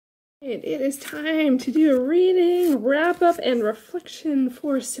It is time to do a reading, wrap-up, and reflection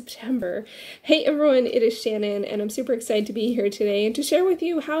for September. Hey everyone, it is Shannon, and I'm super excited to be here today and to share with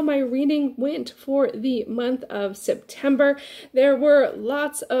you how my reading went for the month of September. There were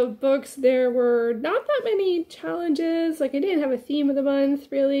lots of books. There were not that many challenges. Like, I didn't have a theme of the month,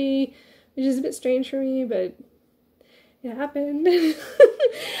 really, which is a bit strange for me, but it happened.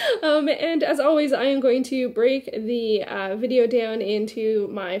 And as always, I am going to break the video down into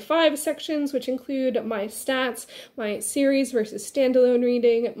my 5 sections, which include my stats, my series versus standalone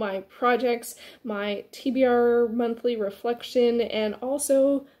reading, my projects, my TBR monthly reflection, and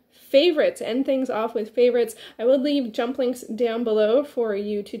also favorites. End things off with favorites. I will leave jump links down below for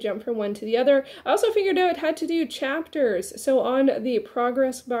you to jump from one to the other. I also figured out how to do chapters. So on the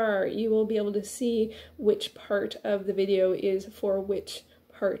progress bar, you will be able to see which part of the video is for which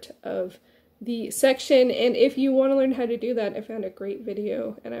part of the section. And if you want to learn how to do that, I found a great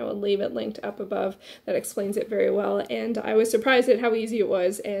video and I will leave it linked up above that explains it very well. And I was surprised at how easy it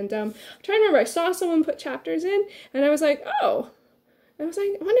was. And I'm trying to remember, I saw someone put chapters in and I was like, oh, I was like,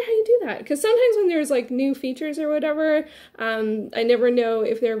 I wonder how you do that. Because sometimes when there's like new features or whatever, I never know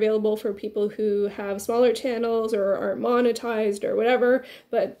if they're available for people who have smaller channels or aren't monetized or whatever.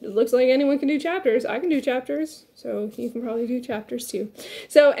 But it looks like anyone can do chapters. I can do chapters, so you can probably do chapters too.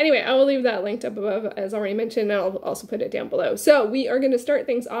 So anyway, I will leave that linked up above as already mentioned, and I'll also put it down below. So we are going to start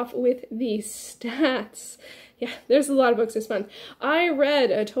things off with the stats. Yeah, there's a lot of books this month. I read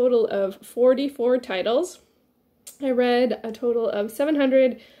a total of 44 titles. I read a total of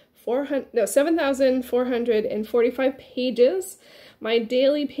 7,445 pages. My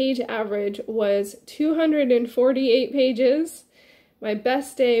daily page average was 248 pages. My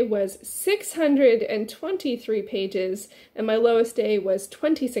best day was 623 pages, and my lowest day was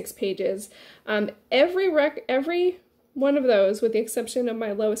 26 pages. Every one of those, with the exception of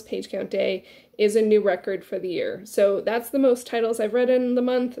my lowest page count day, is a new record for the year. So that's the most titles I've read in the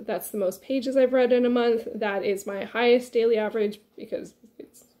month. That's the most pages I've read in a month. That is my highest daily average because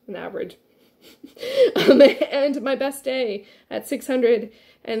it's an average. And my best day at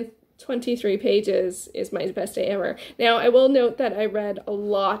 623 pages is my best day ever. Now, I will note that I read a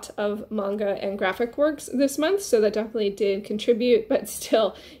lot of manga and graphic works this month, so that definitely did contribute, but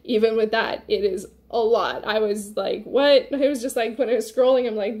still, even with that, it is a lot. I was like, what? It was just like, when I was scrolling,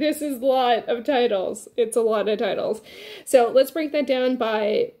 I'm like, this is a lot of titles. It's a lot of titles. So let's break that down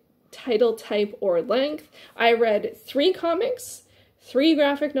by title type or length. I read 3 comics, 3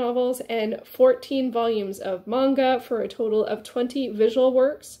 graphic novels, and 14 volumes of manga for a total of 20 visual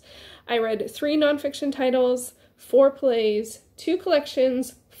works. I read 3 nonfiction titles, 4 plays, 2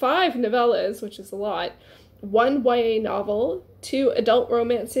 collections, 5 novellas, which is a lot, 1 YA novel, 2 adult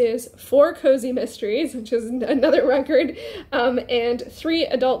romances, 4 cozy mysteries, which is another record, and 3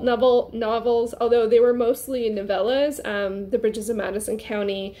 adult novels, although they were mostly novellas. The Bridges of Madison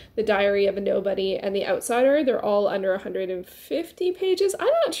County, The Diary of a Nobody, and The Outsider, they're all under 150 pages.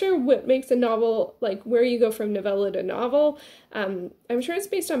 I'm not sure what makes a novel, like where you go from novella to novel. I'm sure it's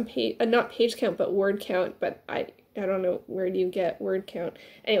based on not page count, but word count, but I don't know where do you get word count.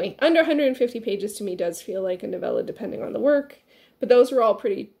 Anyway, under 150 pages to me does feel like a novella depending on the work. But those were all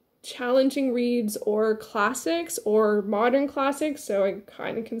pretty challenging reads or classics or modern classics, so I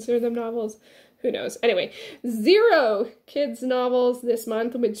kind of consider them novels. Who knows? Anyway, 0 kids novels this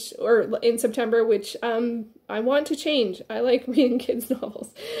month, or in September, which I want to change. I like reading kids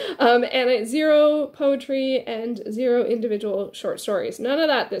novels. And 0 poetry and 0 individual short stories. None of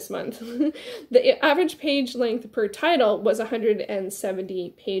that this month. The average page length per title was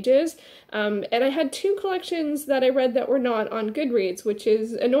 170 pages. And I had 2 collections that I read that were not on Goodreads, which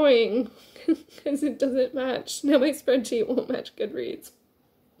is annoying because it doesn't match. Now my spreadsheet won't match Goodreads.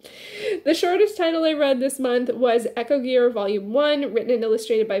 The shortest title I read this month was Echo Gear Volume 1, written and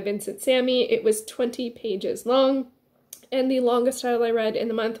illustrated by Vincent Sammy. It was 20 pages long. And the longest title I read in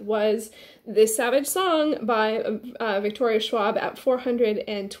the month was The Savage Song by Victoria Schwab at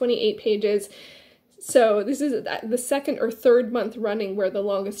 428 pages. So this is the 2nd or 3rd month running where the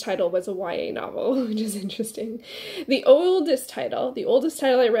longest title was a YA novel, which is interesting. The oldest title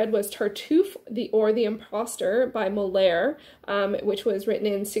I read was Tartuffe, The Imposter by Molière, which was written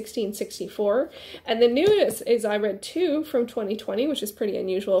in 1664. And the newest is I read 2 from 2020, which is pretty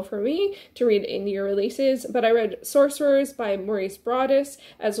unusual for me to read in year releases, but I read Sorcerers by Maurice Broaddus,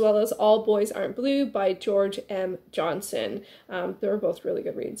 as well as All Boys Aren't Blue by George M. Johnson. They were both really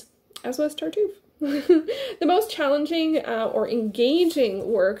good reads. as was Tartuffe. The most challenging or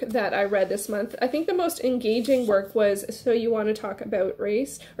engaging work that I read this month, I think the most engaging work was So You Want to Talk About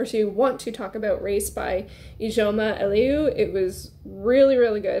Race, or So You Want to Talk About Race by Ijeoma Eliu. It was really,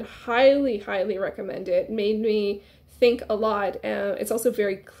 really good. Highly, highly recommend it. Made me think a lot. It's also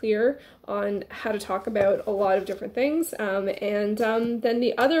very clear on how to talk about a lot of different things. Then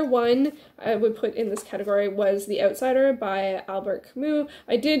the other one I would put in this category was The Outsider by Albert Camus.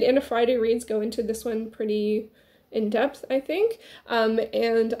 I did, in a Friday Reads, go into this one pretty in depth, I think.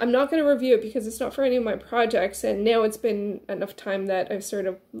 And I'm not going to review it because it's not for any of my projects, and now it's been enough time that I've sort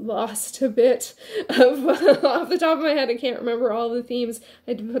of lost a bit of, off the top of my head, I can't remember all the themes.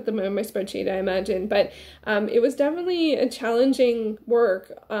 I had to put them in my spreadsheet, I imagine, but it was definitely a challenging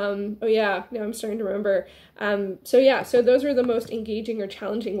work. Oh yeah, now I'm starting to remember. So yeah, so those are the most engaging or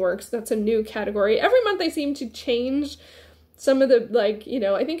challenging works. That's a new category. Every month I seem to change some of the, like, you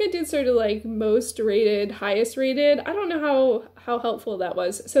know, I think I did sort of like most rated, highest rated. I don't know how helpful that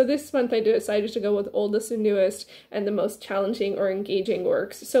was. So this month I decided to go with oldest and newest and the most challenging or engaging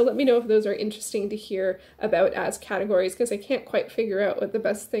works. So let me know if those are interesting to hear about as categories, because I can't quite figure out what the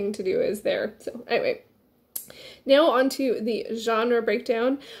best thing to do is there. So anyway. Now on to the genre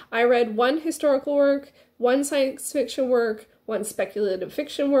breakdown. I read one historical work, one science fiction work, one speculative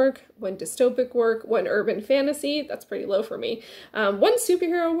fiction work, one dystopic work, one urban fantasy, that's pretty low for me, one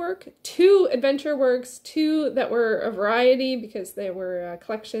superhero work, two adventure works, two that were a variety because they were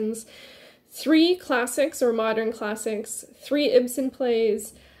collections, three classics or modern classics, three Ibsen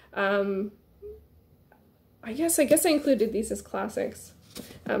plays, I guess I included these as classics,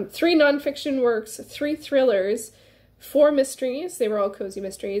 three nonfiction works, three thrillers, four mysteries, they were all cozy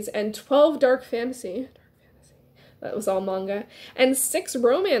mysteries, and 12 dark fantasy. That was all manga. And 6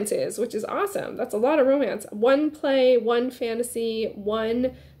 romances, which is awesome. That's a lot of romance. One play, one fantasy,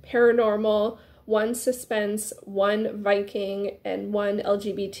 one paranormal, one suspense, one Viking, and one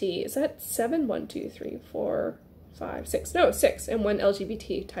LGBT. Is that 7? 1, 2, 3, 4, 5, 6. No, 6. And one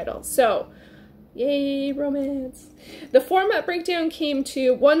LGBT title. So, yay, romance. The format breakdown came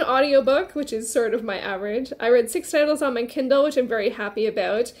to one audiobook, which is sort of my average. I read 6 titles on my Kindle, which I'm very happy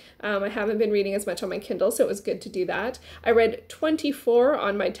about. I haven't been reading as much on my Kindle, so it was good to do that. I read 24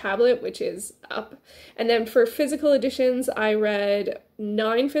 on my tablet, which is up. And then for physical editions, I read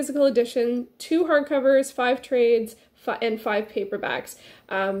 9 physical editions, 2 hardcovers, 5 trades, and 5 paperbacks.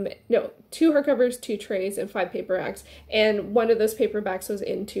 No, 2 hardcovers, 2 trays, and 5 paperbacks. And one of those paperbacks was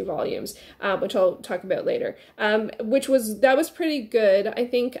in 2 volumes, which I'll talk about later. That was pretty good. I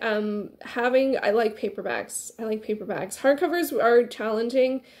think I like paperbacks. Hardcovers are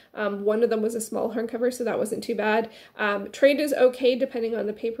challenging. One of them was a small hardcover, so that wasn't too bad. Trade is okay depending on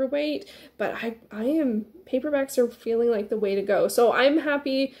the paperweight, but paperbacks are feeling like the way to go. So I'm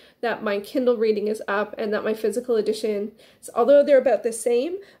happy that my Kindle reading is up and that my physical edition, although they're about the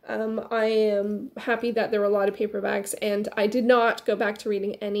same, I am happy that there were a lot of paperbacks, and I did not go back to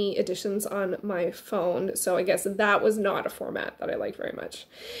reading any editions on my phone, so I guess that was not a format that I like very much.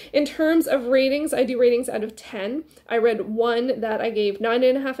 In terms of ratings, I do ratings out of 10. I read 1 that I gave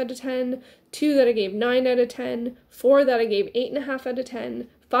 9.5 out of 10, 2 that I gave 9 out of 10, 4 that I gave 8.5 out of 10,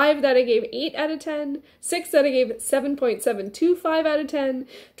 5 that I gave 8 out of 10, 6 that I gave 7.725 out of 10,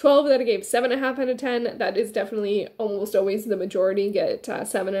 12 that I gave 7.5 out of 10. That is definitely almost always the majority get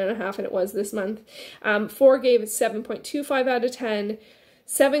 7.5, and it was this month. 4 gave 7.25 out of 10.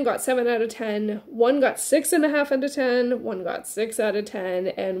 7 got 7 out of 10, 1 got 6.5 out of 10, 1 got 6 out of 10,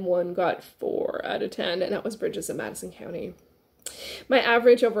 and 1 got 4 out of 10, and that was Bridges of Madison County. My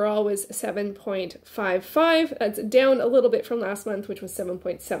average overall was 7.55. That's down a little bit from last month, which was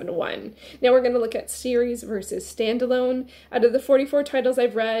 7.71. Now we're going to look at series versus standalone. Out of the 44 titles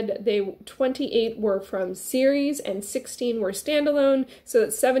I've read, 28 were from series and 16 were standalone, so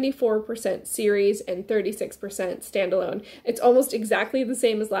that's 74% series and 36% standalone. It's almost exactly the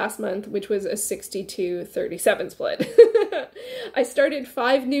same as last month, which was a 62-37 split. I started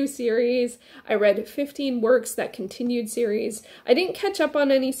 5 new series. I read 15 works that continued series. I didn't catch up on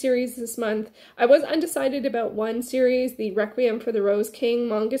any series this month. I was undecided about one series, the Requiem for the Rose King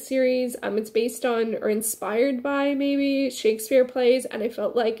manga series. It's based on or inspired by maybe Shakespeare plays, and I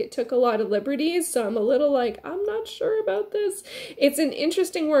felt like it took a lot of liberties, so I'm a little like, I'm not sure about this. It's an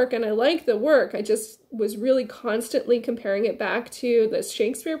interesting work, and I like the work. I just was really constantly comparing it back to the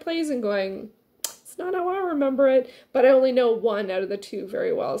Shakespeare plays and going, it's not how I remember it, but I only know 1 out of the 2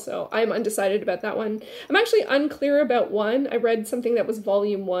 very well, so I'm undecided about that one. I'm actually unclear about 1. I read something that was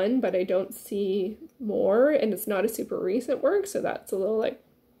volume 1, but I don't see more, and it's not a super recent work, so that's a little like,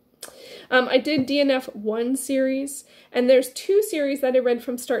 I did DNF 1 series, and there's 2 series that I read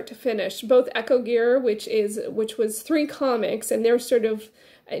from start to finish. Both Echo Gear, which was 3 comics, and they're sort of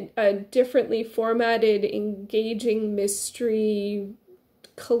a differently formatted, engaging mystery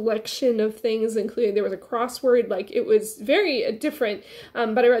collection of things, including there was a crossword, like it was very different,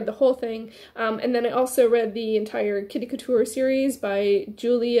 but I read the whole thing. And then I also read the entire Kitty Couture series by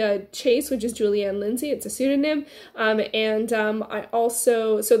Julia Chase, which is Julianne Lindsay, it's a pseudonym. I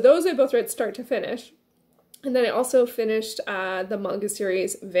also, so those I both read start to finish. And then I also finished the manga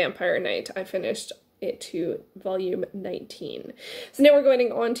series Vampire Knight. I finished it to volume 19. So now we're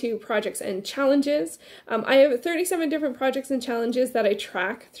going on to projects and challenges. I have 37 different projects and challenges that I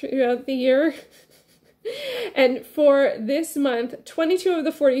track throughout the year. And for this month, 22 of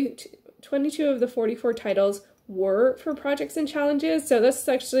the 44 titles were for projects and challenges, so that's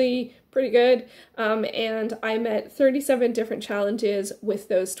actually pretty good. And I met 37 different challenges with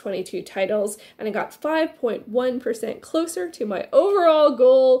those 22 titles, and I got 5.1% closer to my overall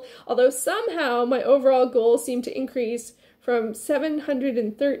goal, although somehow my overall goal seemed to increase from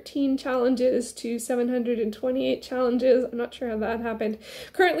 713 challenges to 728 challenges. I'm not sure how that happened.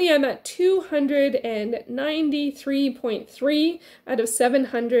 Currently, I'm at 293.3 out of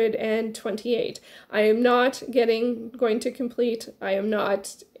 728. I am not going to complete. I am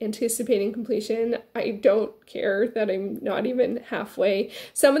not anticipating completion. I don't care that I'm not even halfway.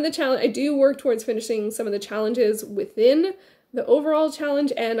 Some of the I do work towards finishing some of the challenges within the overall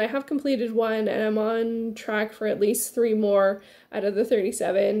challenge, and I have completed 1, and I'm on track for at least 3 more out of the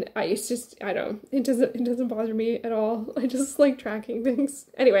 37. It doesn't bother me at all. I just like tracking things.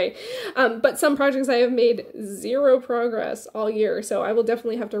 Anyway, but some projects I have made 0 progress all year, so I will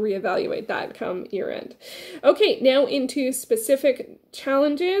definitely have to reevaluate that come year end. Okay, now into specific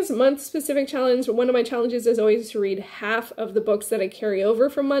challenges. Month-specific challenge. One of my challenges is always to read half of the books that I carry over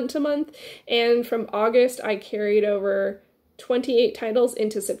from month to month, and from August I carried over 28 titles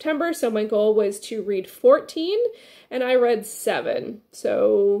into September, so my goal was to read 14, and I read 7,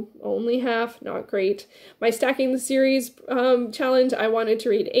 so only half, not great. My Stacking the Series challenge, I wanted to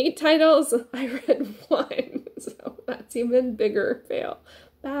read 8 titles, I read 1, so that's even bigger fail.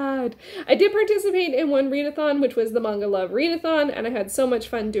 Bad. I did participate in one readathon, which was the Manga Love Readathon, and I had so much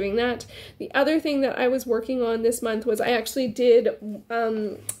fun doing that. The other thing that I was working on this month was I actually did,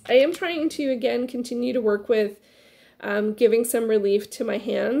 I am trying to, again, continue to work with giving some relief to my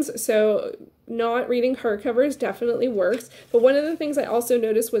hands. So not reading hardcovers definitely works. But one of the things I also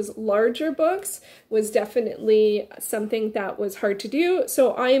noticed was larger books was definitely something that was hard to do.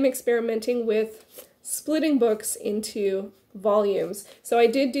 So I am experimenting with splitting books into volumes. So I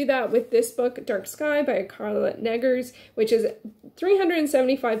did do that with this book, Dark Sky by Carla Neggers, which is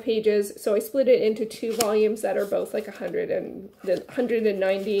 375 pages. So I split it into 2 volumes that are both like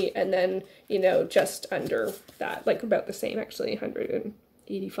 190, and then, you know, just under that, like about the same, actually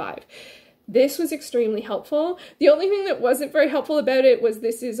 185. This was extremely helpful. The only thing that wasn't very helpful about it was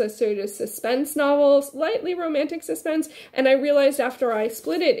this is a sort of suspense novel, slightly romantic suspense, and I realized after I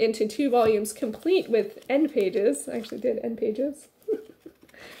split it into 2 volumes complete with end pages, I actually did end pages,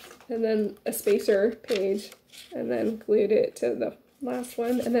 and then a spacer page, and then glued it to the last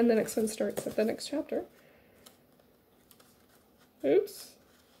one, and then the next one starts at the next chapter. Oops.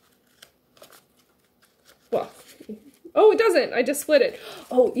 Well, oh, it doesn't. I just split it.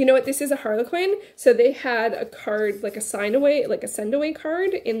 Oh, you know what? This is a Harlequin. So they had a card, like a sign away, like a send away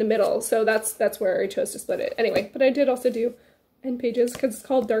card in the middle. So that's where I chose to split it. Anyway, but I did also do end pages because it's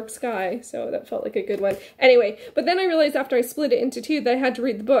called Dark Sky. So that felt like a good one. Anyway, but then I realized after I split it into 2 that I had to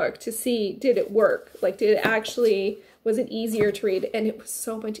read the book to see, did it work? Like, did it actually, was it easier to read? And it was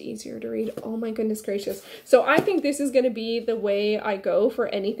so much easier to read. Oh my goodness gracious. So I think this is going to be the way I go for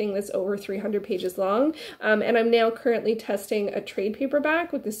anything that's over 300 pages long. And I'm now currently testing a trade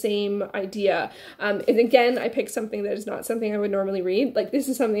paperback with the same idea. And again, I picked something that is not something I would normally read. Like, this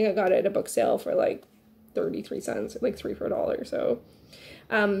is something I got at a book sale for like 33 cents, like 3 for $1. So,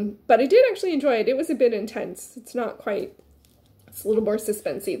 but I did actually enjoy it. It was a bit intense. It's not quite, it's a little more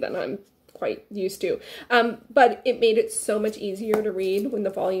suspensey than I'm quite used to. But it made it so much easier to read when the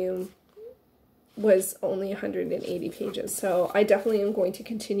volume was only 180 pages. So I definitely am going to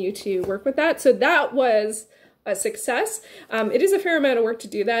continue to work with that. So that was a success. It is a fair amount of work to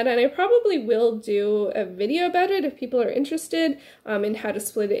do that, and I probably will do a video about it if people are interested in how to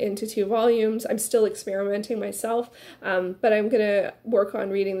split it into 2 volumes. I'm still experimenting myself, but I'm gonna work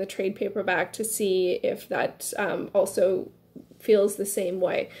on reading the trade paperback to see if that also feels the same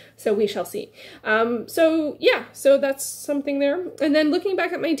way. So we shall see. So yeah, so that's something there. And then looking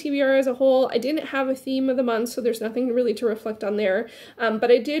back at my TBR as a whole, I didn't have a theme of the month, so there's nothing really to reflect on there.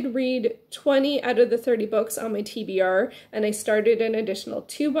 But I did read 20 out of the 30 books on my TBR, and I started an additional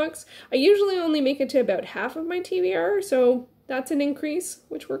 2 books. I usually only make it to about half of my TBR, so that's an increase,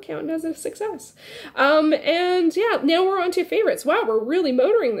 which we're counting as a success. And yeah, now we're on to favorites. Wow, we're really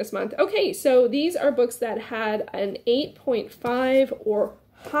motoring this month. Okay, so these are books that had an 8.5 or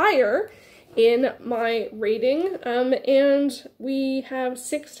higher in my rating, and we have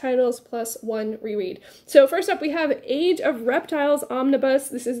 6 titles plus 1 reread. So first up, we have Age of Reptiles Omnibus.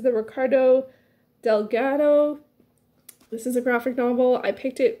 This is the Ricardo Delgado. This is a graphic novel. I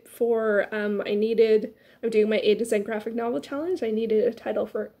picked it for, I'm doing my A to Z graphic novel challenge. I needed a title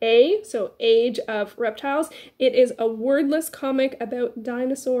for A, so Age of Reptiles. It is a wordless comic about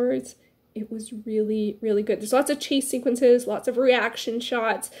dinosaurs. It was really, really good. There's lots of chase sequences, lots of reaction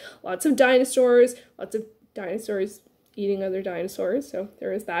shots, lots of dinosaurs eating other dinosaurs, so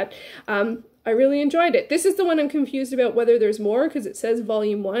there is that. I really enjoyed it. This is the one I'm confused about whether there's more, because it says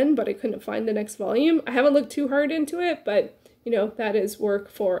volume 1, but I couldn't find the next volume. I haven't looked too hard into it, but you know, that is work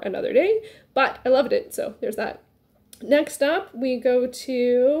for another day, but I loved it, so there's that. Next up, we go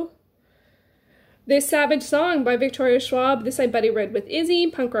to This Savage Song by Victoria Schwab. This I buddy read with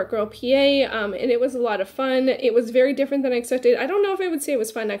Izzy, Punk Rock Girl PA, and it was a lot of fun. It was very different than I expected. I don't know if I would say it was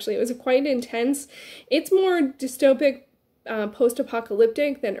fun, actually. It was quite intense. It's more dystopic,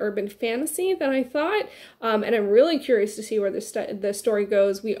 post-apocalyptic than urban fantasy than I thought, and I'm really curious to see where the story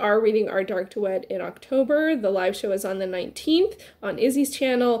goes. We are reading Our Dark Duet in October. The live show is on the 19th on Izzy's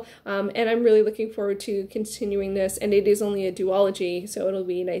channel, and I'm really looking forward to continuing this, and it is only a duology, so it'll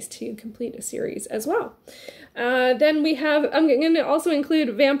be nice to complete a series as well. Then we have, I'm going to also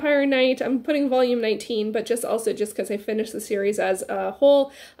include Vampire Night. I'm putting volume 19, but just because I finished the series as a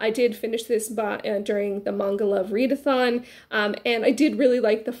whole. I did finish this during the Manga Love Readathon, and I did really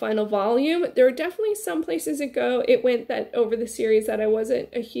like the final volume. There are definitely some places it went over the series that I wasn't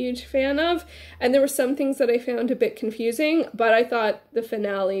a huge fan of, and there were some things that I found a bit confusing, but I thought the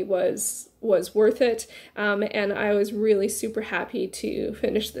finale was worth it, and I was really super happy to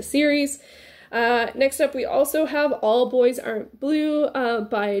finish the series. Next up, we also have All Boys Aren't Blue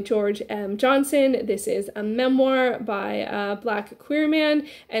by George M. Johnson. This is a memoir by a Black queer man,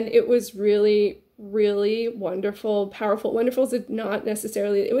 and it was really, really wonderful, powerful. Wonderful is not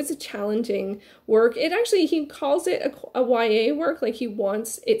necessarily, it was a challenging work. It actually, he calls it a YA work, like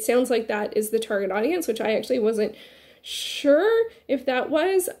it sounds like that is the target audience, which I actually wasn't sure if that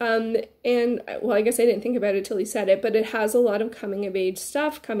was, and well, I guess I didn't think about it till he said it, but it has a lot of coming of age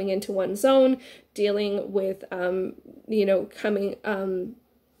stuff, coming into one's own, dealing with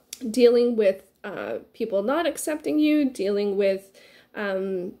dealing with people not accepting you, dealing with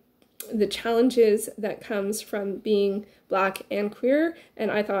the challenges that comes from being Black and queer, and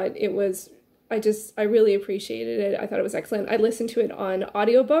I thought it was, I really appreciated it. I thought it was excellent. I listened to it on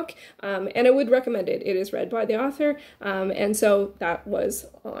audiobook, and I would recommend it. It is read by the author, and so that was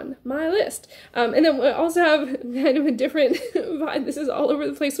on my list. And then we also have kind of a different vibe. This is all over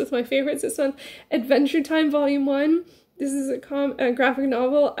the place with my favorites this month. Adventure Time Volume 1. This is a graphic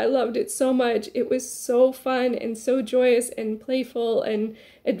novel. I loved it so much. It was so fun and so joyous and playful and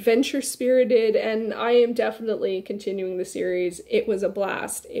adventure-spirited, and I am definitely continuing the series. It was a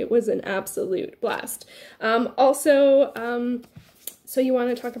blast. It was an absolute blast. So You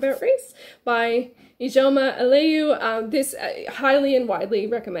Want to Talk About Race by Ijoma Aleyu. This, highly and widely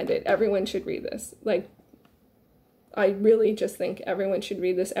recommended. Everyone should read this. Like, I really just think everyone should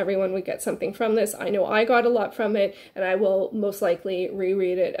read this. Everyone would get something from this. I know I got a lot from it, and I will most likely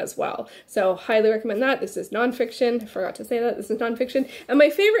reread it as well. So highly recommend that. This is nonfiction. I forgot to say that. This is nonfiction. And my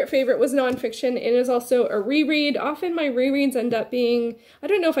favorite was nonfiction. It is also a reread. Often my rereads end up being, I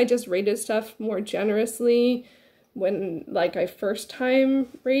don't know if I just rated stuff more generously when, like, I first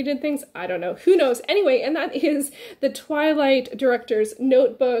time rated things. I don't know. Who knows? Anyway, and that is The Twilight Director's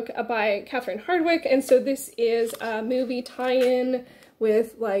Notebook by Catherine Hardwicke. And so this is a movie tie-in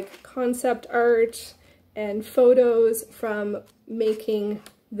with, like, concept art and photos from making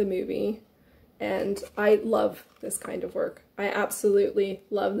the movie. And I love this kind of work. I absolutely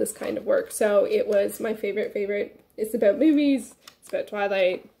love this kind of work. So it was my favorite. It's about movies. It's about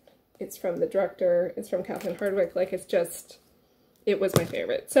Twilight. It's from the director, it's from Catherine Hardwicke, like, it was my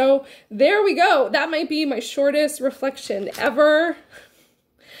favorite. So there we go. That might be my shortest reflection ever.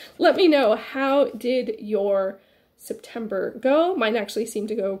 Let me know, how did your September go? Mine actually seemed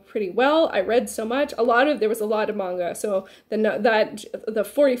to go pretty well. I read so much. There was a lot of manga, so the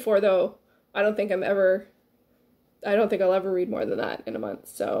 44 though, I don't think I'm ever I don't think I'll ever read more than that in a month.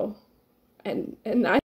 So, and I